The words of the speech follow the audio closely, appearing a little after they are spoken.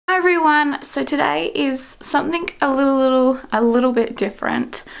everyone, so today is something a little bit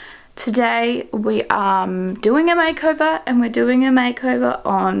different. Today we are doing a makeover, and we're doing a makeover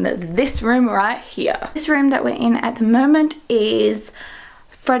on this room right here. This room that we're in at the moment is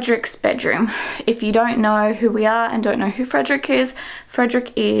Frederick's bedroom. If you don't know who we are and don't know who Frederick is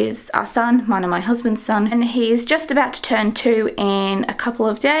our son, mine and my husband's son, and he is just about to turn 2 in a couple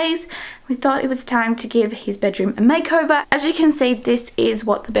of days. We thought it was time to give his bedroom a makeover. As you can see, this is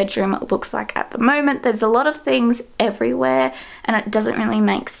what the bedroom looks like at the moment. There's a lot of things everywhere and it doesn't really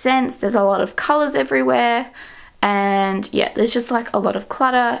make sense. There's a lot of colors everywhere, and yeah, there's just like a lot of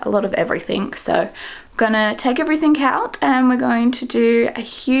clutter, a lot of everything. So we're gonna take everything out and we're going to do a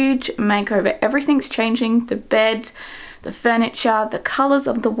huge makeover. Everything's changing: the bed, the furniture, the colors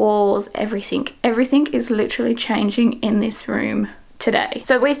of the walls, everything is literally changing in this room today.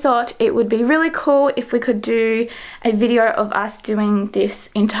 So we thought it would be really cool if we could do a video of us doing this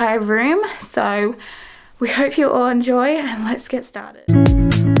entire room. So we hope you all enjoy, and let's get started.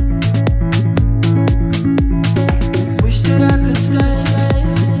 Wish that I could stay.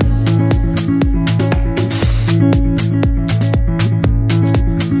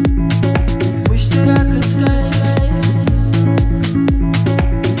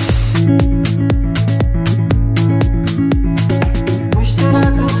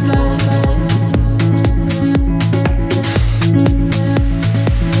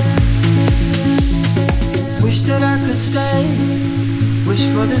 Wish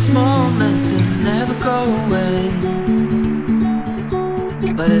for this moment to never go away,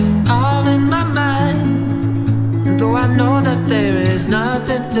 but it's all in my mind, and though I know that there is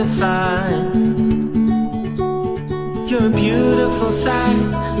nothing to find, you're a beautiful sight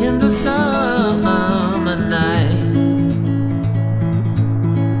in the summer night,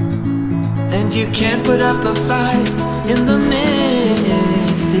 and you can't put up a fight in the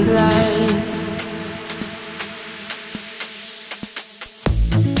misty light.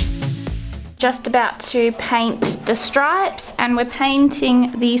 Just about to paint the stripes, and we're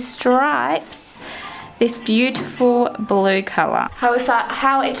painting these stripes this beautiful blue colour. How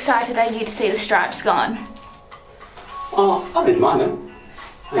excited are you to see the stripes gone? Oh, I didn't mind them.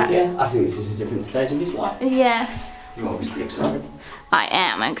 Yeah, I think this is a different stage in his life. Yeah. You're obviously excited. I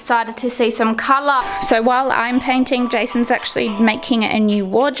am excited to see some colour. So while I'm painting, Jason's actually making a new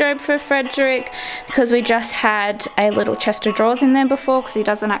wardrobe for Frederick, because we just had a little chest of drawers in there before, because he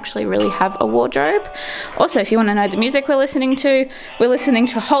doesn't actually really have a wardrobe. Also, if you want to know the music we're listening to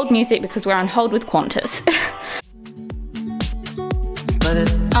hold music because we're on hold with Qantas. But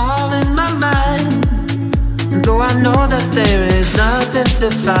it's all in my mind, and though I know that there is nothing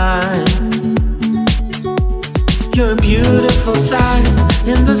to find, you're a beautiful sight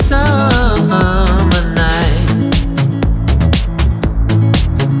in the summer night,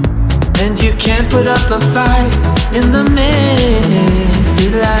 and you can't put up a fight in the misty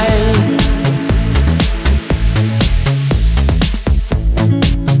light.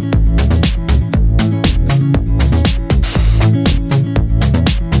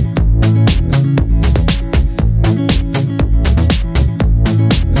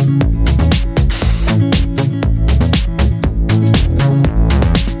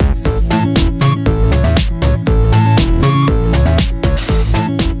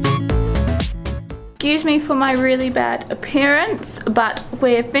 Excuse me for my really bad appearance, but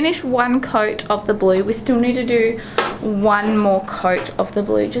we're finished one coat of the blue. We still need to do one more coat of the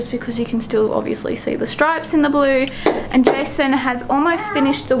blue, just because you can still obviously see the stripes in the blue. And Jason has almost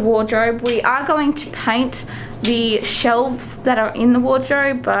finished the wardrobe. We are going to paint the shelves that are in the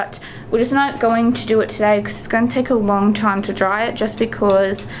wardrobe, but we're just not going to do it today because it's going to take a long time to dry it, just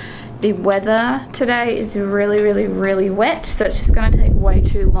because the weather today is really wet. So it's just going to take way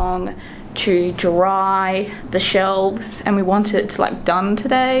too long to dry the shelves, and we want it like done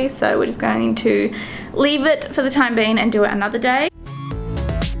today, so we're just going to leave it for the time being and do it another day.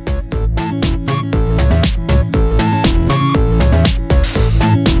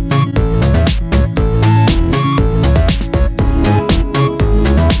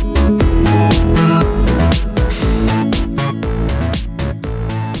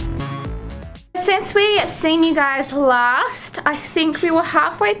 Since we seen you guys last, I think we were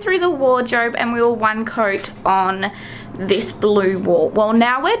halfway through the wardrobe and we were one coat on this blue wall. Well,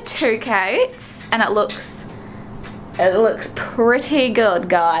 now we're 2 coats and it looks pretty good,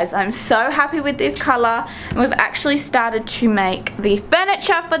 guys. I'm so happy with this color, and we've actually started to make the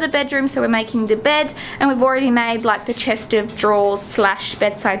furniture for the bedroom. So we're making the bed, and we've already made like the chest of drawers slash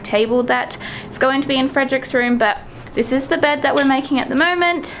bedside table that is going to be in Frederick's room, but this is the bed that we're making at the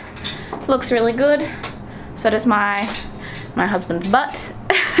moment. Looks really good. So does my husband's butt.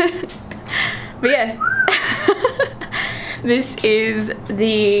 But yeah. This is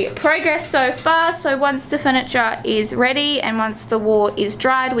the progress so far. So once the furniture is ready and once the wall is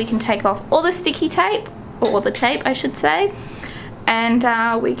dried, we can take off all the sticky tape, or all the tape I should say, and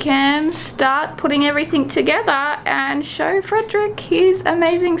we can start putting everything together and show Frederick his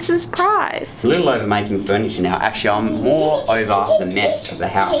amazing surprise. A little over making furniture now. Actually, I'm more over the mess of the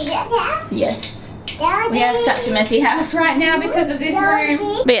house. Yes. We have such a messy house right now because of this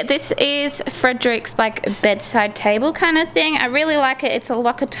room. But yeah, this is Frederick's like bedside table kind of thing. I really like it. It's a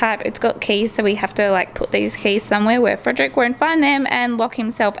locker type. It's got keys, so we have to like put these keys somewhere where Frederick won't find them and lock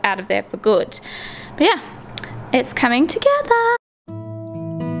himself out of there for good. But yeah, it's coming together.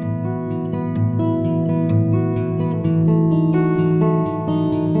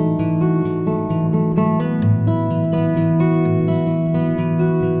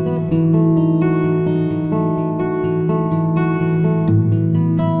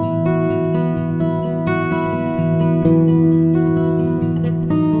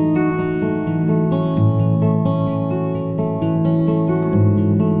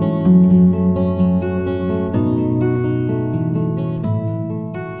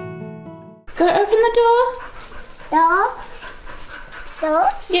 Go open the door. Door?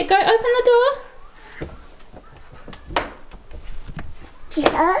 Yeah, go open the door.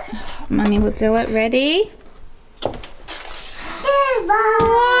 Door? Mummy will do it. Ready?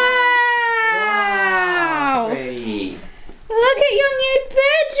 Wow! Pretty. Look at your new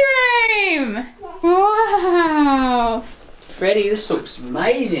bedroom! Wow! Freddie, this looks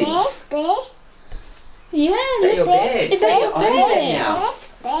amazing. Yeah, Is that your bed? Is that your I'm in bed bed? now.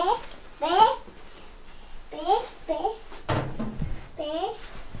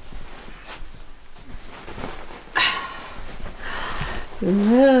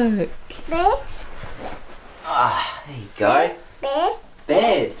 Look. Ah, there you go.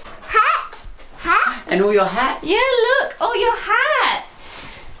 Bed. Hat. And all your hats. Yeah, look, all your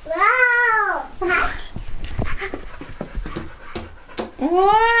hats. Wow. Hat.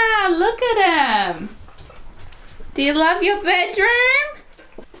 Wow, look at them. Do you love your bedroom?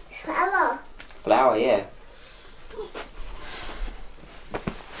 Flower. Flower, yeah.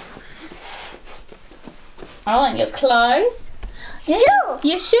 Oh, and your clothes. Yeah, Shoe.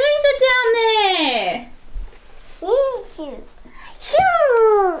 your shoes are down there. Shoe.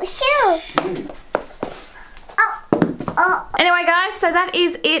 Shoe. Oh. Anyway guys, so that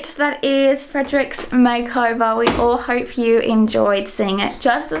is it. That is Frederick's makeover. We all hope you enjoyed seeing it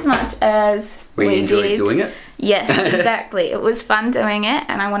just as much as we enjoyed did doing it. Yes, exactly. It was fun doing it,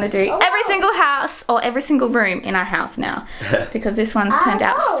 and I want to do every single house or every single room in our house now because this one's turned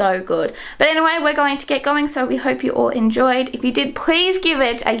out so good. But anyway, we're going to get going, so we hope you all enjoyed. If you did, please give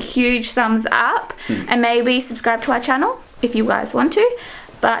it a huge thumbs up and maybe subscribe to our channel if you guys want to.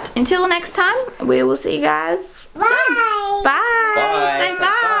 But until next time, we will see you guys soon. Bye. Bye. Bye. Say Say bye.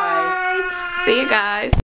 bye. See you guys.